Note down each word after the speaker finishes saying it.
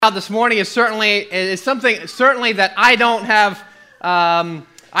This morning is something that I don't have.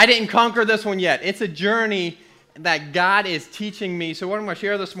 I didn't conquer this one yet. It's a journey that God is teaching me. So what I'm going to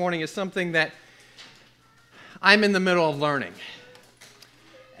share this morning is something that I'm in the middle of learning.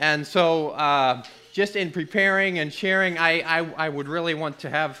 And so just in preparing and sharing, I would really want to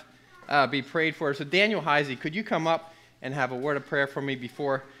have be prayed for. So Daniel Heisey, could you come up and have a word of prayer for me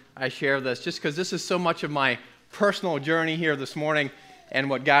before I share this? Just because this is so much of my personal journey here this morning and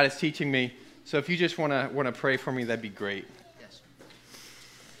what God is teaching me. So if you just want to pray for me, that'd be great. Yes.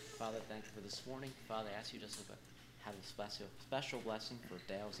 Father, thank you for this morning. Father, I ask you just to have a special blessing for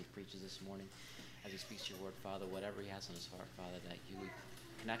Dale as he preaches this morning, as he speaks your word, Father, whatever he has on his heart, Father, that you would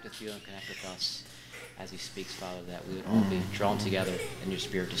connect with you and connect with us as he speaks, Father, that we would all be drawn together in your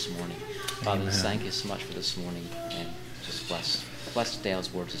spirit this morning. Father, just thank you so much for this morning, and just bless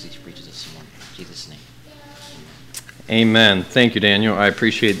Dale's words as he preaches this morning. In Jesus' name. Amen. Thank you, Daniel. I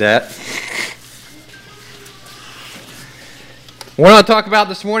appreciate that. What I want to talk about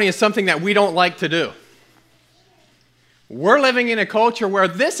this morning is something that we don't like to do. We're living in a culture where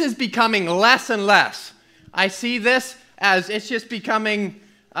this is becoming less and less. I see this as it's just becoming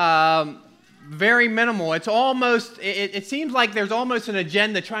very minimal. It's almost, it seems like there's almost an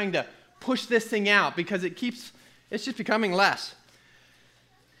agenda trying to push this thing out because it's just becoming less.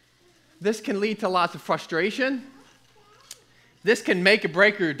 This can lead to lots of frustration. This can make or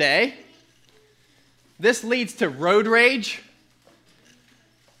break your day. This leads to road rage.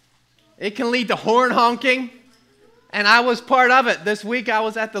 It can lead to horn honking. And I was part of it. This week I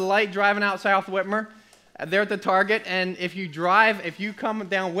was at the light driving out South Whitmer. There at the Target. And if you come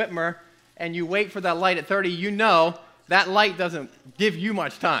down Whitmer and you wait for that light at 30, you know that light doesn't give you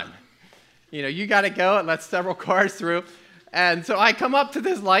much time. You know, you got to go. It lets several cars through. And so I come up to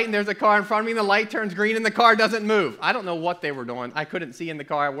this light, and there's a car in front of me, and the light turns green, and the car doesn't move. I don't know what they were doing. I couldn't see in the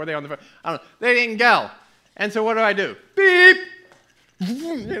car. Were they on the phone? I don't know. They didn't go. And so what do? Beep!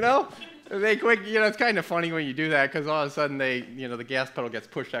 You know? They quick. You know, it's kind of funny when you do that, because all of a sudden the gas pedal gets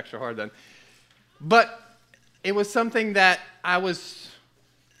pushed extra hard then. But it was something that I was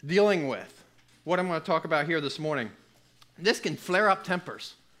dealing with. What I'm going to talk about here this morning. This can flare up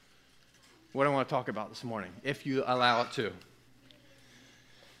tempers. What I want to talk about this morning, if you allow it to.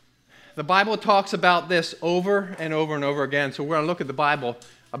 The Bible talks about this over and over and over again, so we're going to look at the Bible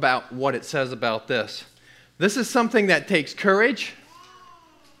about what it says about this. This is something that takes courage.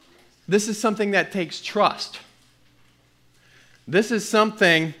 This is something that takes trust. This is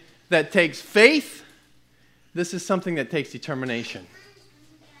something that takes faith. This is something that takes determination.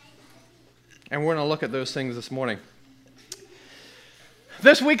 And we're going to look at those things this morning.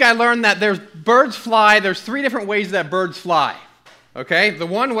 This week I learned that birds fly. There's 3 different ways that birds fly. Okay? The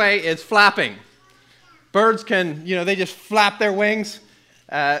one way is flapping. Birds can, they just flap their wings,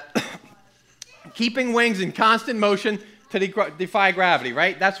 keeping wings in constant motion to defy gravity,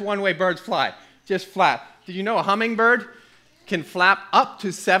 right? That's one way birds fly. Just flap. Did you know a hummingbird can flap up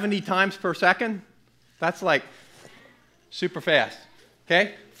to 70 times per second? That's like super fast.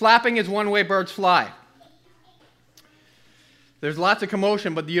 Okay? Flapping is one way birds fly. There's lots of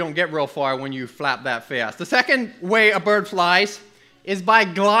commotion, but you don't get real far when you flap that fast. The second way a bird flies is by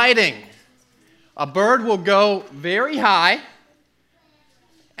gliding. A bird will go very high,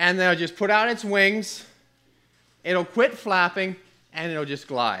 and they'll just put out its wings. It'll quit flapping, and it'll just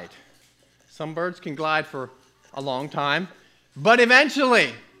glide. Some birds can glide for a long time, but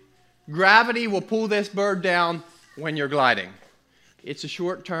eventually, gravity will pull this bird down when you're gliding. It's a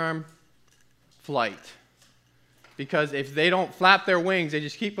short-term flight. Because if they don't flap their wings, they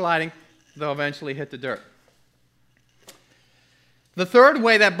just keep gliding, they'll eventually hit the dirt. The third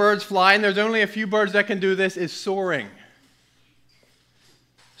way that birds fly, and there's only a few birds that can do this, is soaring.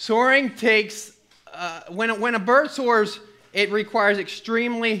 Soaring takes, when a bird soars, it requires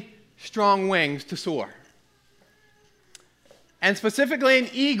extremely strong wings to soar. And specifically, an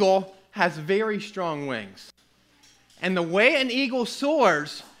eagle has very strong wings. And the way an eagle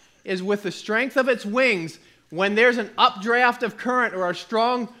soars is with the strength of its wings. When there's an updraft of current or a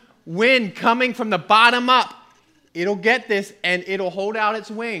strong wind coming from the bottom up, it'll get this and it'll hold out its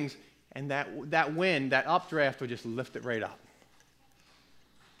wings, and that wind, that updraft, will just lift it right up.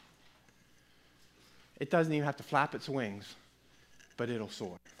 It doesn't even have to flap its wings, but it'll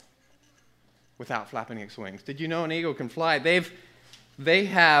soar without flapping its wings. Did you know an eagle can fly?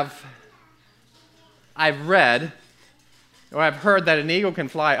 I've heard that an eagle can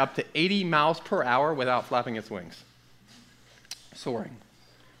fly up to 80 miles per hour without flapping its wings. Soaring.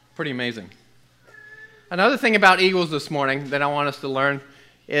 Pretty amazing. Another thing about eagles this morning that I want us to learn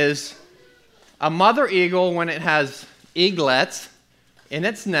is a mother eagle, when it has eaglets, in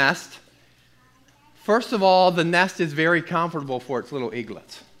its nest. First of all, the nest is very comfortable for its little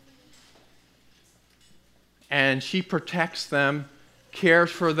eaglets. And she protects them, cares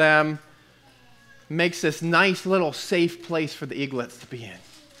for them, makes this nice little safe place for the eaglets to be in.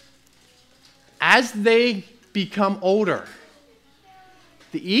 As they become older,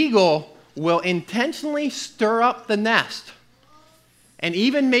 the eagle will intentionally stir up the nest and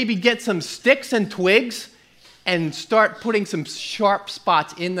even maybe get some sticks and twigs and start putting some sharp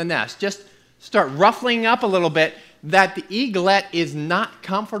spots in the nest. Just start ruffling up a little bit that the eaglet is not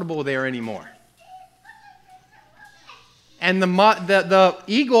comfortable there anymore. And the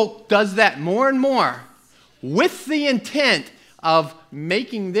eagle does that more and more with the intent of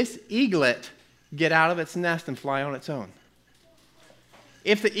making this eaglet get out of its nest and fly on its own.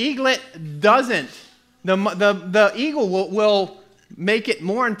 If the eaglet doesn't, the eagle will make it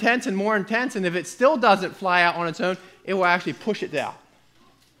more intense, and if it still doesn't fly out on its own, it will actually push it down.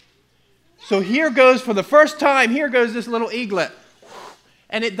 So here goes, for the first time, here goes this little eaglet,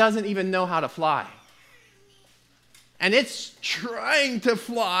 and it doesn't even know how to fly. And it's trying to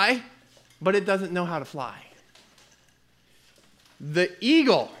fly, but it doesn't know how to fly. The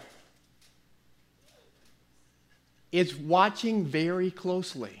eagle is watching very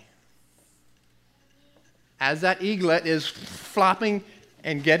closely as that eaglet is flopping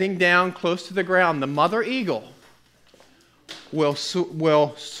and getting down close to the ground. The mother eagle will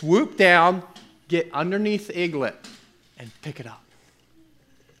swoop down, get underneath the eaglet, and pick it up.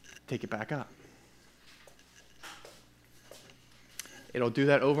 Take it back up. It'll do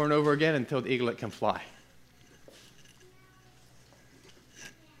that over and over again until the eaglet can fly.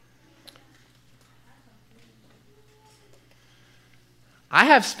 I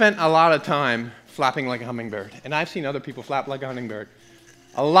have spent a lot of time flapping like a hummingbird, and I've seen other people flap like a hummingbird.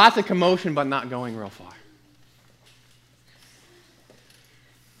 A lot of commotion, but not going real far.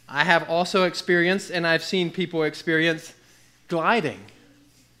 I have also experienced, and I've seen people experience, gliding,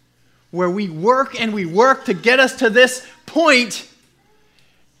 where we work to get us to this point,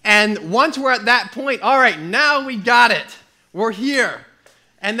 and once we're at that point, all right, now we got it. We're here.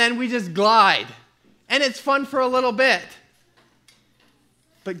 And then we just glide. And it's fun for a little bit.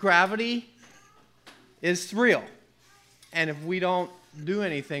 But gravity is real. And if we don't do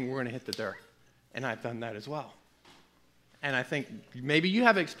anything, we're going to hit the dirt. And I've done that as well. And I think maybe you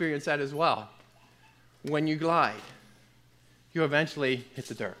have experienced that as well. When you glide, you eventually hit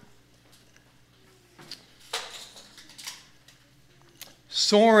the dirt.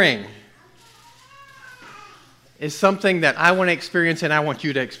 Soaring is something that I want to experience, and I want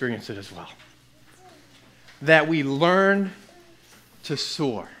you to experience it as well. That we learn to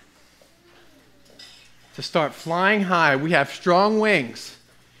soar. To start flying high. We have strong wings,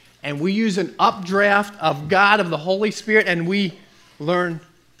 and we use an updraft of God, of the Holy Spirit, and we learn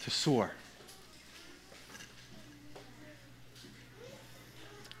to soar.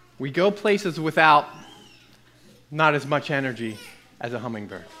 We go places without not as much energy as a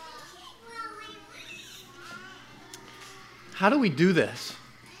hummingbird. How do we do this?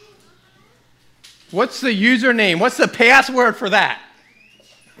 What's the username? What's the password for that?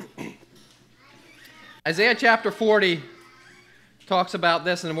 Isaiah chapter 40 talks about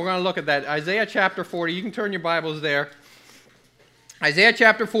this, and we're going to look at that. Isaiah chapter 40, you can turn your Bibles there. Isaiah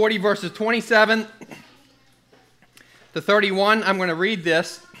chapter 40, verses 27 to 31. I'm going to read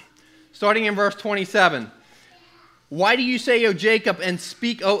this, starting in verse 27. Why do you say, O Jacob, and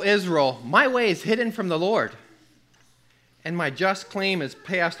speak, O Israel, my way is hidden from the Lord, and my just claim is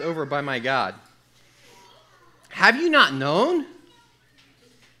passed over by my God? Have you not known?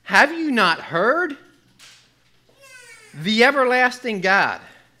 Have you not heard? The everlasting God,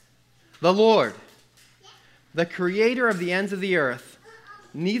 the Lord, the creator of the ends of the earth,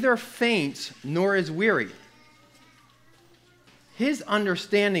 neither faints nor is weary. His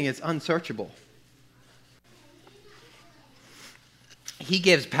understanding is unsearchable. He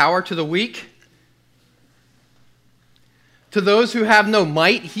gives power to the weak. To those who have no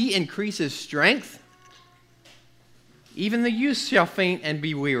might, he increases strength. Even the youth shall faint and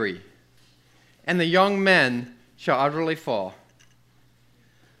be weary, and the young men shall utterly fall.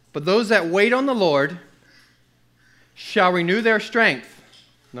 But those that wait on the Lord shall renew their strength.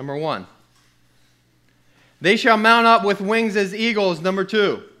 Number 1. They shall mount up with wings as eagles. Number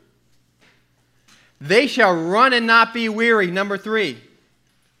 2. They shall run and not be weary. Number 3.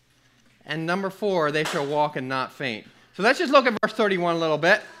 And number 4, they shall walk and not faint. So let's just look at verse 31 a little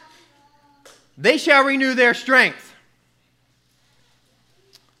bit. They shall renew their strength.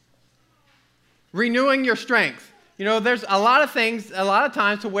 Renewing your strength. You know, there's a lot of things, a lot of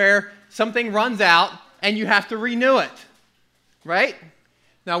times to where something runs out and you have to renew it. Right?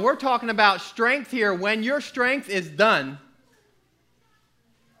 Now, we're talking about strength here. When your strength is done,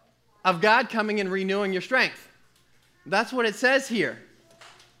 of God coming and renewing your strength. That's what it says here.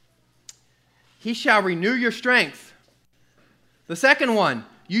 He shall renew your strength. The second one,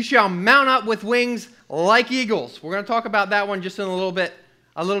 you shall mount up with wings like eagles. We're going to talk about that one just in a little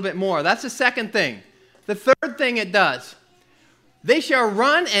bit more. That's the second thing. The third thing it does, they shall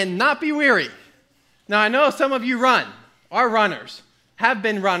run and not be weary. Now, I know some of you are runners, have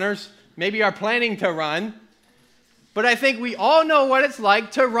been runners, maybe are planning to run. But I think we all know what it's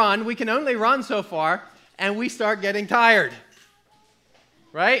like to run. We can only run so far, and we start getting tired.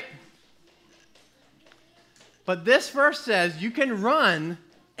 Right? But this verse says you can run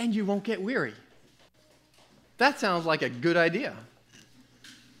and you won't get weary. That sounds like a good idea.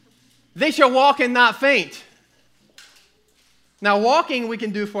 They shall walk and not faint. Now, walking we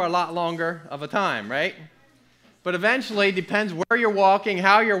can do for a lot longer of a time, right? But eventually, depends where you're walking,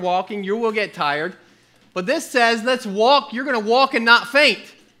 how you're walking, you will get tired. But this says, let's walk. You're going to walk and not faint.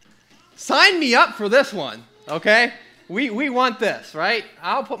 Sign me up for this one, okay? We want this, right?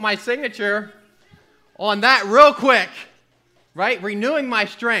 I'll put my signature on that real quick, right? Renewing my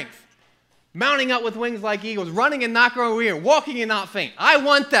strength. Mounting up with wings like eagles. Running and not growing weary. Walking and not faint. I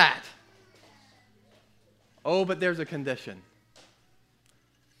want that. Oh, but there's a condition.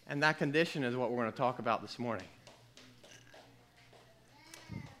 And that condition is what we're going to talk about this morning.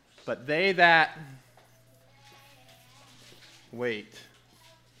 But they that wait.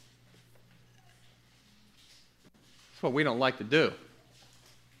 That's what we don't like to do.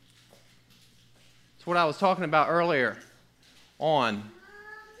 It's what I was talking about earlier on.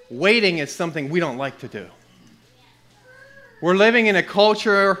 Waiting is something we don't like to do. We're living in a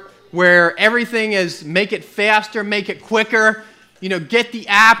culture where everything is make it faster, make it quicker. You know, get the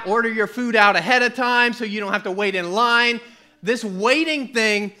app, order your food out ahead of time so you don't have to wait in line. This waiting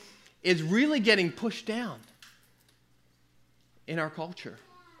thing is really getting pushed down in our culture.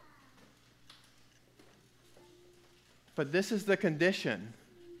 But this is the condition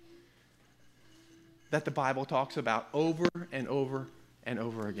that the Bible talks about over and over and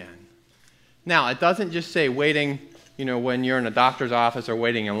over again. Now, it doesn't just say waiting, you know, when you're in a doctor's office or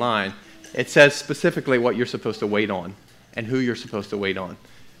waiting in line. It says specifically what you're supposed to wait on and who you're supposed to wait on.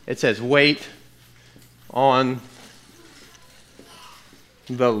 It says wait on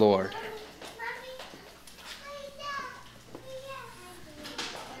the Lord.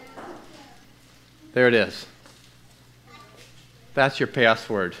 There it is. That's your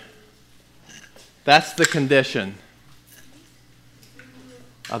password. That's the condition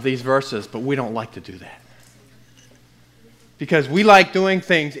of these verses, but we don't like to do that. Because we like doing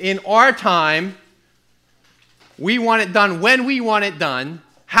things in our time. We want it done when we want it done,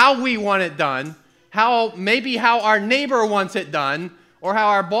 how we want it done, maybe how our neighbor wants it done, or how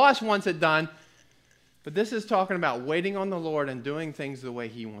our boss wants it done. But this is talking about waiting on the Lord and doing things the way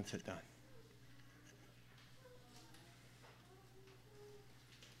He wants it done.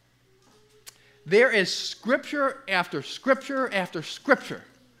 There is scripture after scripture after scripture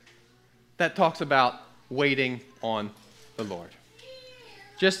that talks about waiting on the Lord.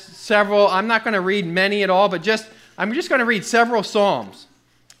 Just several, I'm not going to read many at all, but I'm just going to read several Psalms.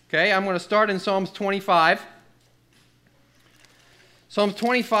 Okay, I'm going to start in Psalms 25. Psalms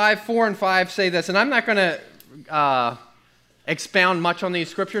 25, 4 and 5 say this, and I'm not going to expound much on these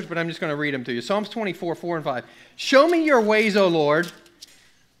scriptures, but I'm just going to read them to you. Psalms 24, 4 and 5. Show me your ways, O Lord.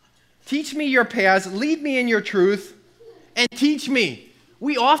 Teach me your paths. Lead me in your truth, and teach me.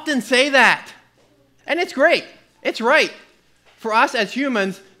 We often say that, and it's great. It's right for us as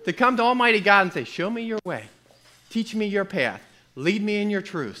humans to come to Almighty God and say, show me your way. Teach me your path. Lead me in your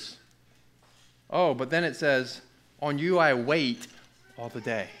truths. Oh, but then it says, on you I wait all the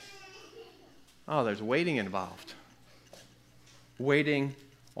day. Oh, there's waiting involved. Waiting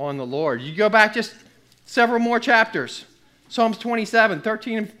on the Lord. You go back just several more chapters. Psalms 27,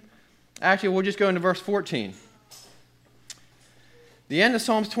 13. Actually, we'll just go into verse 14. The end of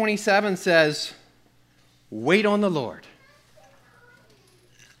Psalms 27 says, wait on the Lord.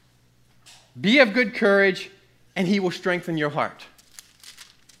 Be of good courage, and He will strengthen your heart.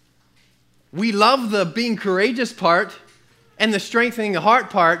 We love the being courageous part and the strengthening the heart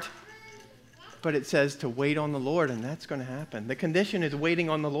part, but it says to wait on the Lord, and that's going to happen. The condition is waiting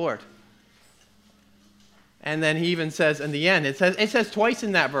on the Lord. And then He even says in the end, it says twice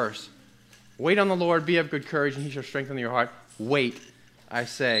in that verse, wait on the Lord, be of good courage, and He shall strengthen your heart. Wait, I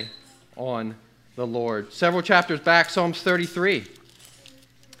say, on the Lord. Several chapters back, Psalms 33.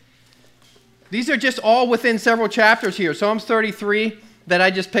 These are just all within several chapters here. Psalms 33 that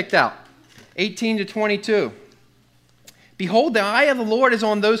I just picked out, 18 to 22. Behold, the eye of the Lord is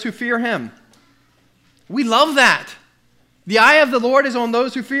on those who fear him. We love that. The eye of the Lord is on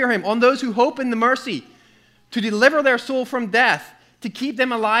those who fear him, on those who hope in the mercy, to deliver their soul from death, to keep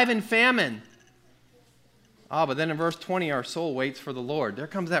them alive in famine. But then in verse 20, our soul waits for the Lord. There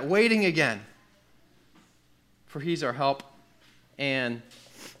comes that waiting again. For he's our help and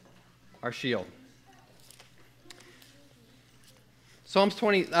our shield. Psalms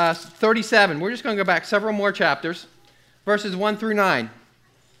 37. We're just going to go back several more chapters. Verses 1 through 9.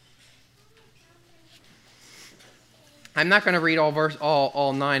 I'm not going to read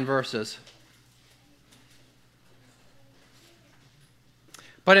all 9 verses.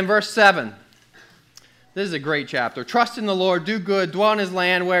 But in verse 7, this is a great chapter. Trust in the Lord, do good, dwell in his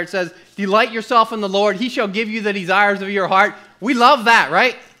land, where it says, delight yourself in the Lord, he shall give you the desires of your heart. We love that,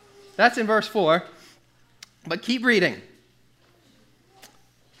 right? That's in verse 4. But keep reading.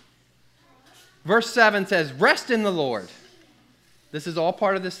 Verse 7 says, rest in the Lord. This is all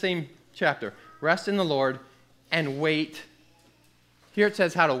part of this same chapter. Rest in the Lord and wait. Here it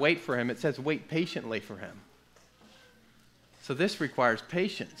says how to wait for him. It says wait patiently for him. So this requires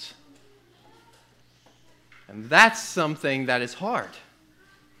patience. And that's something that is hard.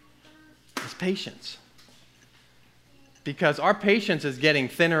 It's patience. Because our patience is getting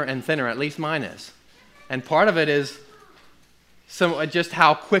thinner and thinner, at least mine is. And part of it is just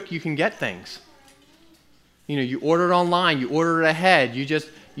how quick you can get things. You know, you order it online, you order it ahead, we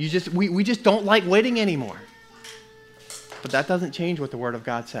just don't like waiting anymore. But that doesn't change what the Word of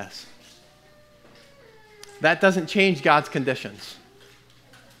God says. That doesn't change God's conditions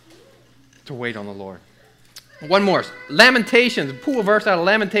to wait on the Lord. One more. Lamentations. Pull a verse out of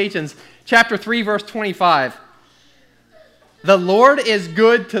Lamentations, chapter 3, verse 25. The Lord is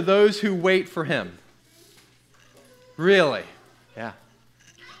good to those who wait for him. Really? Yeah.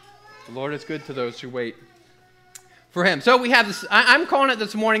 The Lord is good to those who wait for him. So we have this, I'm calling it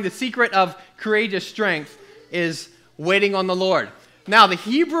this morning, the secret of courageous strength is waiting on the Lord. Now, the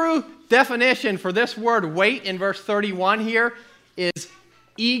Hebrew definition for this word wait in verse 31 here is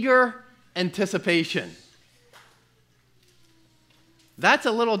eager anticipation. That's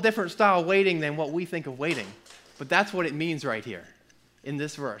a little different style of waiting than what we think of waiting. But that's what it means right here in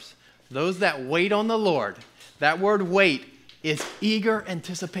this verse. Those that wait on the Lord, that word wait is eager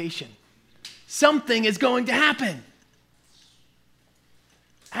anticipation. Something is going to happen.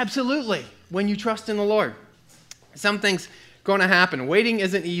 Absolutely, when you trust in the Lord. Something's going to happen. Waiting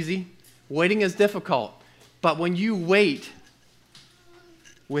isn't easy. Waiting is difficult. But when you wait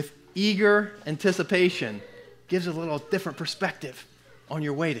with eager anticipation, it gives a little different perspective on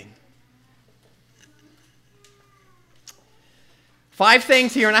your waiting. 5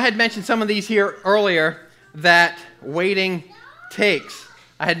 things here, and I had mentioned some of these here earlier, that waiting takes.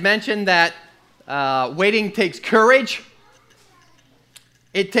 I had mentioned that waiting takes courage.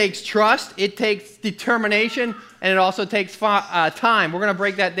 It takes trust, it takes determination, and it also takes time. We're going to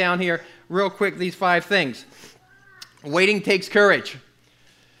break that down here real quick, these 5 things. Waiting takes courage.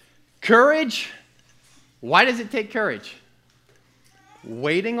 Courage, why does it take courage?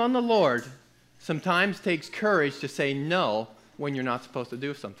 Waiting on the Lord sometimes takes courage to say no when you're not supposed to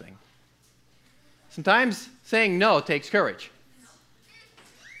do something. Sometimes saying no takes courage.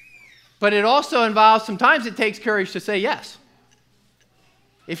 But it also involves, sometimes it takes courage to say yes.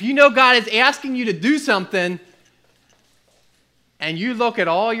 If you know God is asking you to do something, and you look at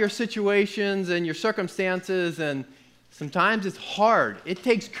all your situations and your circumstances, and sometimes it's hard. It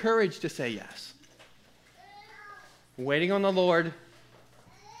takes courage to say yes. Waiting on the Lord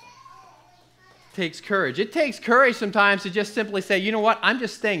takes courage. It takes courage sometimes to just simply say, you know what, I'm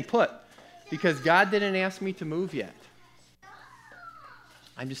just staying put because God didn't ask me to move yet.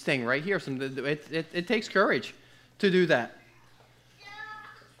 I'm just staying right here. It takes courage to do that.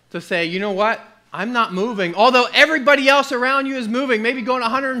 To say, you know what, I'm not moving, although everybody else around you is moving, maybe going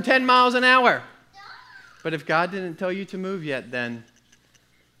 110 miles an hour. But if God didn't tell you to move yet, then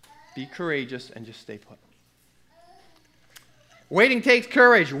be courageous and just stay put. Waiting takes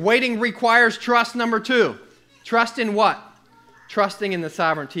courage. Waiting requires trust, number 2. Trust in what? Trusting in the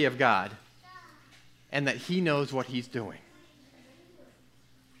sovereignty of God and that he knows what he's doing.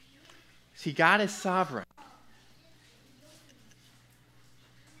 See, God is sovereign.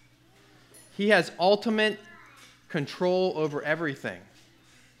 He has ultimate control over everything.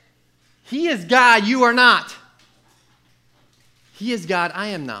 He is God, you are not. He is God, I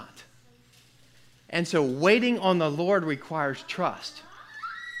am not. And so waiting on the Lord requires trust.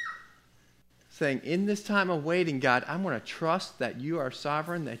 Saying, in this time of waiting, God, I'm going to trust that you are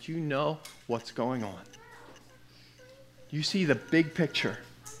sovereign, that you know what's going on. You see the big picture.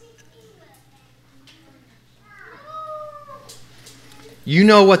 You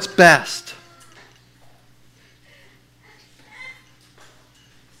know what's best.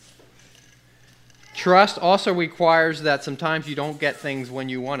 Trust also requires that sometimes you don't get things when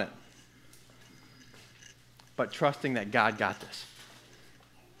you want it, but trusting that God got this.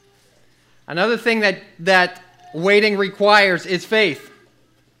 Another thing that waiting requires is faith.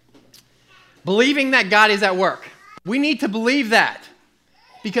 Believing that God is at work. We need to believe that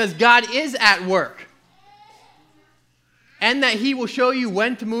because God is at work and that He will show you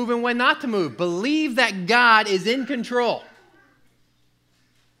when to move and when not to move. Believe that God is in control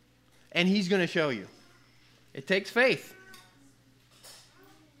and He's going to show you. It takes faith.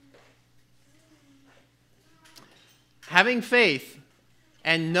 Having faith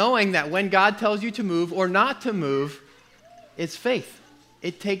and knowing that when God tells you to move or not to move, it's faith.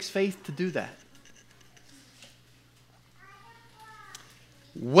 It takes faith to do that.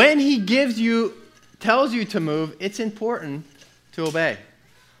 When He tells you to move, it's important to obey.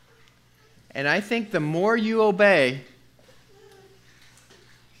 And I think the more you obey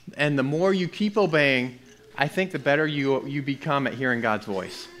and the more you keep obeying, I think the better you become at hearing God's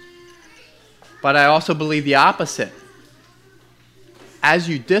voice. But I also believe the opposite. As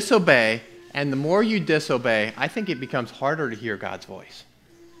you disobey, and the more you disobey, I think it becomes harder to hear God's voice.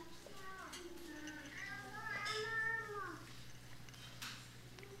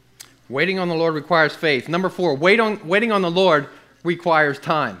 Waiting on the Lord requires faith. Number 4, waiting on the Lord requires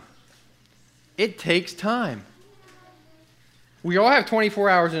time. It takes time. We all have 24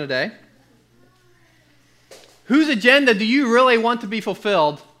 hours in a day. Whose agenda do you really want to be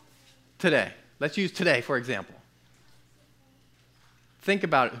fulfilled today? Let's use today, for example. Think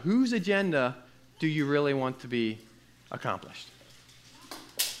about it. Whose agenda do you really want to be accomplished?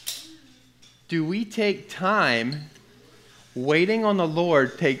 Do we take time? Waiting on the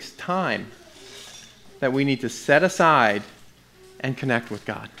Lord takes time that we need to set aside and connect with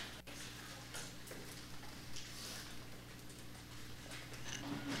God.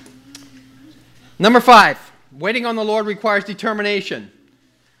 Number 5, waiting on the Lord requires determination.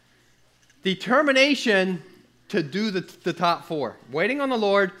 Determination to do the top 4. Waiting on the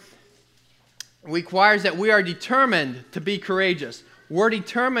Lord requires that we are determined to be courageous. We're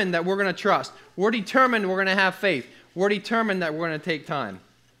determined that we're going to trust. We're determined we're going to have faith. We're determined that we're going to take time.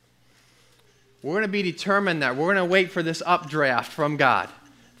 We're going to be determined that we're going to wait for this updraft from God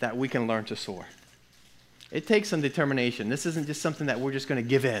that we can learn to soar. It takes some determination. This isn't just something that we're just going to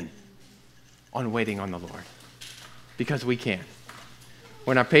give in on waiting on the Lord because we can.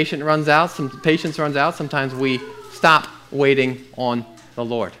 When our patience runs out, sometimes we stop waiting on the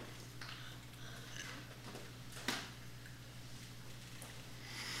Lord.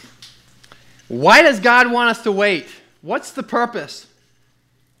 Why does God want us to wait? What's the purpose?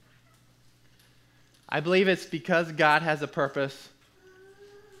 I believe it's because God has a purpose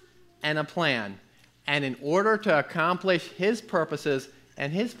and a plan. And in order to accomplish His purposes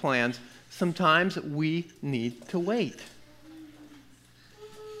and His plans, sometimes we need to wait.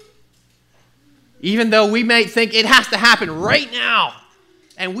 Even though we may think it has to happen right now,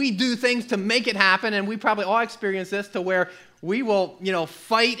 and we do things to make it happen, and we probably all experience this to where we will,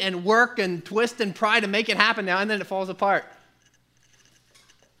 fight and work and twist and pry to make it happen now, and then it falls apart.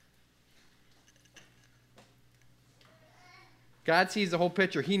 God sees the whole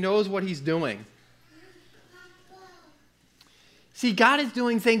picture. He knows what He's doing. See, God is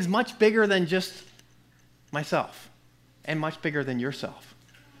doing things much bigger than just myself and much bigger than yourself.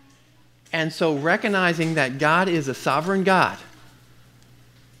 And so recognizing that God is a sovereign God,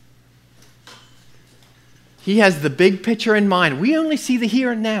 He has the big picture in mind. We only see the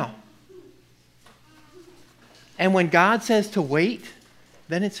here and now. And when God says to wait,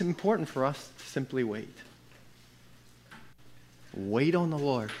 then it's important for us to simply wait. Wait on the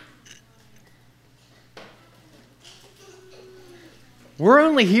Lord. We're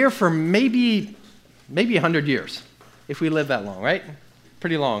only here for maybe 100 years, if we live that long, right?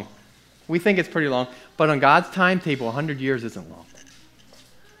 Pretty long. We think it's pretty long, but on God's timetable, 100 years isn't long.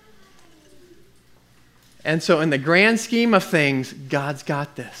 And so in the grand scheme of things, God's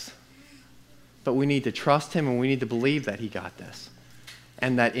got this. But we need to trust Him and we need to believe that He got this.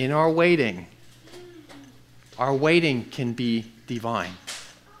 And that in our waiting can be divine.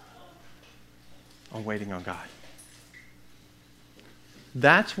 On waiting on God.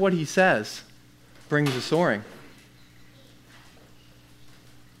 That's what He says brings the soaring.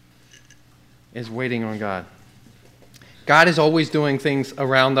 Is waiting on God. God is always doing things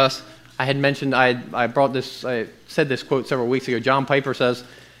around us. I had mentioned, I said this quote several weeks ago. John Piper says,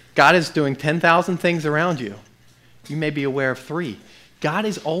 God is doing 10,000 things around you. You may be aware of 3. God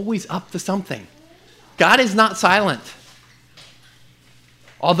is always up to something. God is not silent.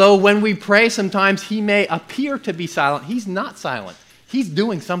 Although when we pray, sometimes he may appear to be silent, he's not silent. He's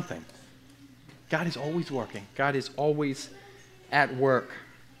doing something. God is always working. God is always at work.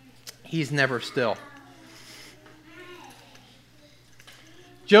 He's never still.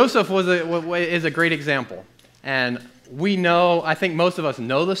 Joseph is a great example. And we know, I think most of us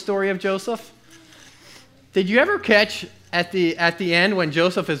know the story of Joseph. Did you ever catch at the end when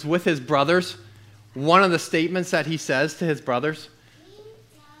Joseph is with his brothers, one of the statements that he says to his brothers?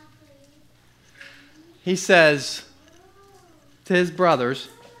 He says to his brothers,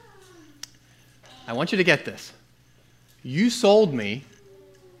 I want you to get this. You sold me,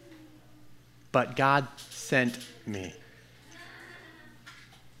 but God sent me.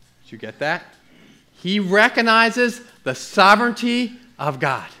 Did you get that? He recognizes the sovereignty of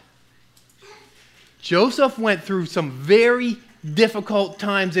God. Joseph went through some very difficult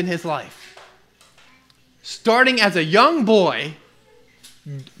times in his life. Starting as a young boy,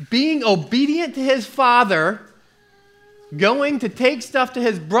 being obedient to his father, going to take stuff to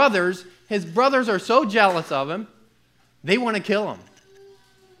his brothers. His brothers are so jealous of him, they want to kill him.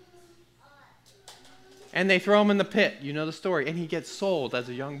 And they throw him in the pit. You know the story. And he gets sold as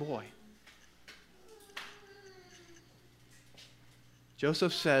a young boy.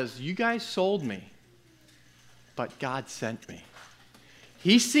 Joseph says, you guys sold me, but God sent me.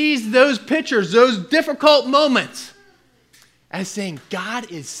 He sees those pictures, those difficult moments, as saying, God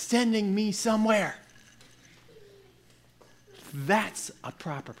is sending me somewhere. That's a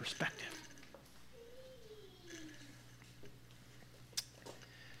proper perspective.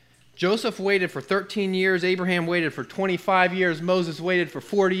 Joseph waited for 13 years. Abraham waited for 25 years. Moses waited for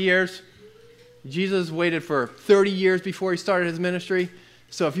 40 years. Jesus waited for 30 years before he started his ministry.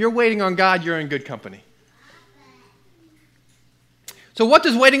 So if you're waiting on God, you're in good company. So what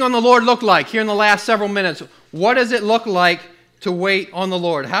does waiting on the Lord look like here in the last several minutes? What does it look like to wait on the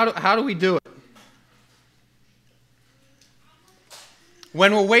Lord? How do we do it?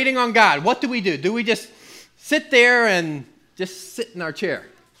 When we're waiting on God, what do? Do we just sit there and just sit in our chair?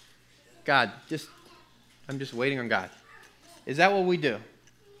 God, I'm just waiting on God. Is that what we do?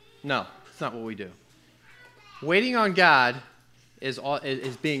 No, it's not what we do. Waiting on God is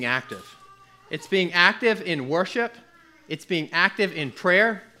being active. It's being active in worship. It's being active in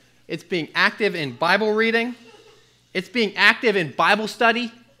prayer. It's being active in Bible reading. It's being active in Bible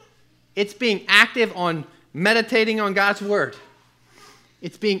study. It's being active on meditating on God's Word.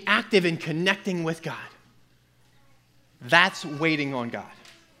 It's being active in connecting with God. That's waiting on God.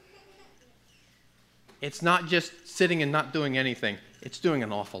 It's not just sitting and not doing anything. It's doing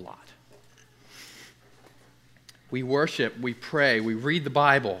an awful lot. We worship, we pray, we read the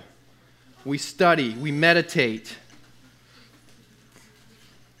Bible, we study, we meditate.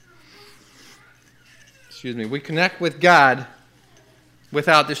 We connect with God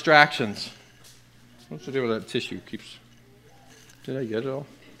without distractions. What's the deal with that tissue? Did I get it all?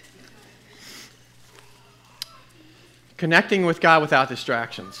 Connecting with God without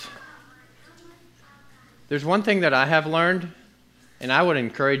distractions. There's one thing that I have learned, and I would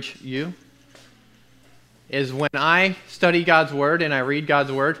encourage you, is when I study God's Word and I read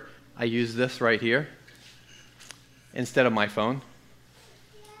God's Word, I use this right here instead of my phone.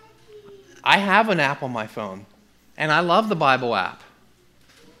 I have an app on my phone, and I love the Bible app.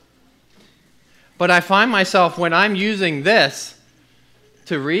 But I find myself when I'm using this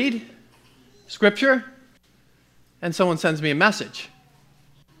to read Scripture, and someone sends me a message,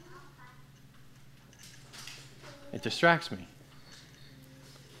 it distracts me.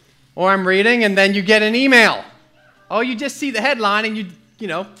 Or I'm reading, and then you get an email. Oh, you just see the headline, and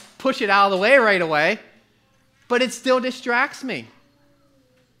you push it out of the way right away, but it still distracts me.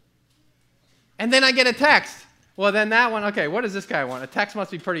 And then I get a text. Well, then that one, okay, what does this guy want? A text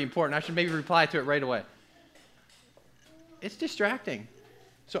must be pretty important. I should maybe reply to it right away. It's distracting.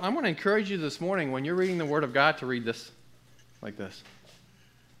 So I'm going to encourage you this morning, when you're reading the Word of God, to read this like this.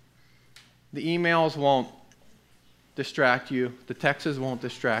 The emails won't distract you. The texts won't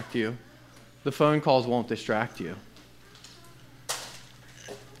distract you. The phone calls won't distract you.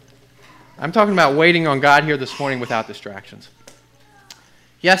 I'm talking about waiting on God here this morning without distractions.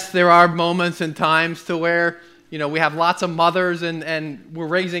 Yes, there are moments and times to where, we have lots of mothers and we're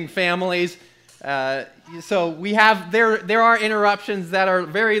raising families. So we have, there are interruptions that are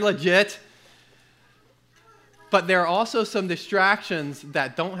very legit. But there are also some distractions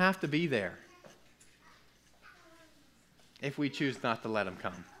that don't have to be there if we choose not to let them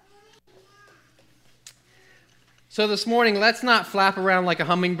come. So this morning, let's not flap around like a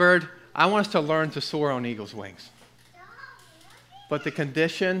hummingbird. I want us to learn to soar on eagle's wings. But the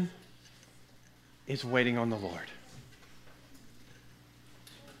condition is waiting on the Lord.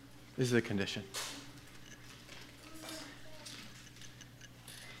 is the condition.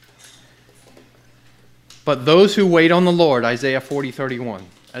 But those who wait on the Lord, Isaiah 40:31.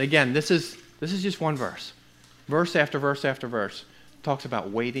 And again, this is just one verse. Verse after verse after verse talks about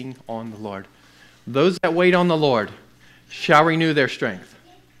waiting on the Lord. Those that wait on the Lord shall renew their strength.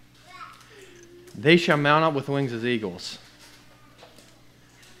 They shall mount up with wings as eagles.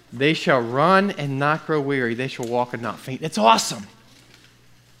 They shall run and not grow weary. They shall walk and not faint. It's awesome.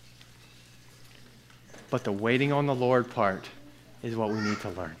 But the waiting on the Lord part is what we need to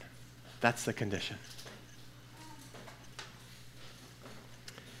learn. That's the condition.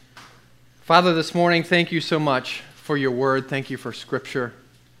 Father, this morning, thank you so much for your word. Thank you for Scripture.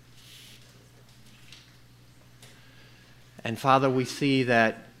 And Father, we see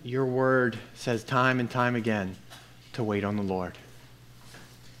that your word says time and time again to wait on the Lord.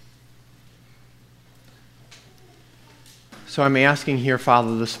 So I'm asking here,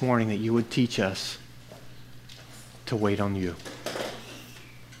 Father, this morning that you would teach us to wait on you.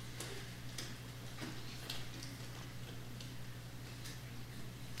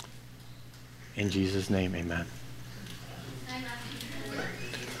 In Jesus' name, amen.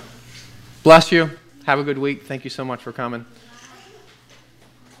 Bless you. Have a good week. Thank you so much for coming.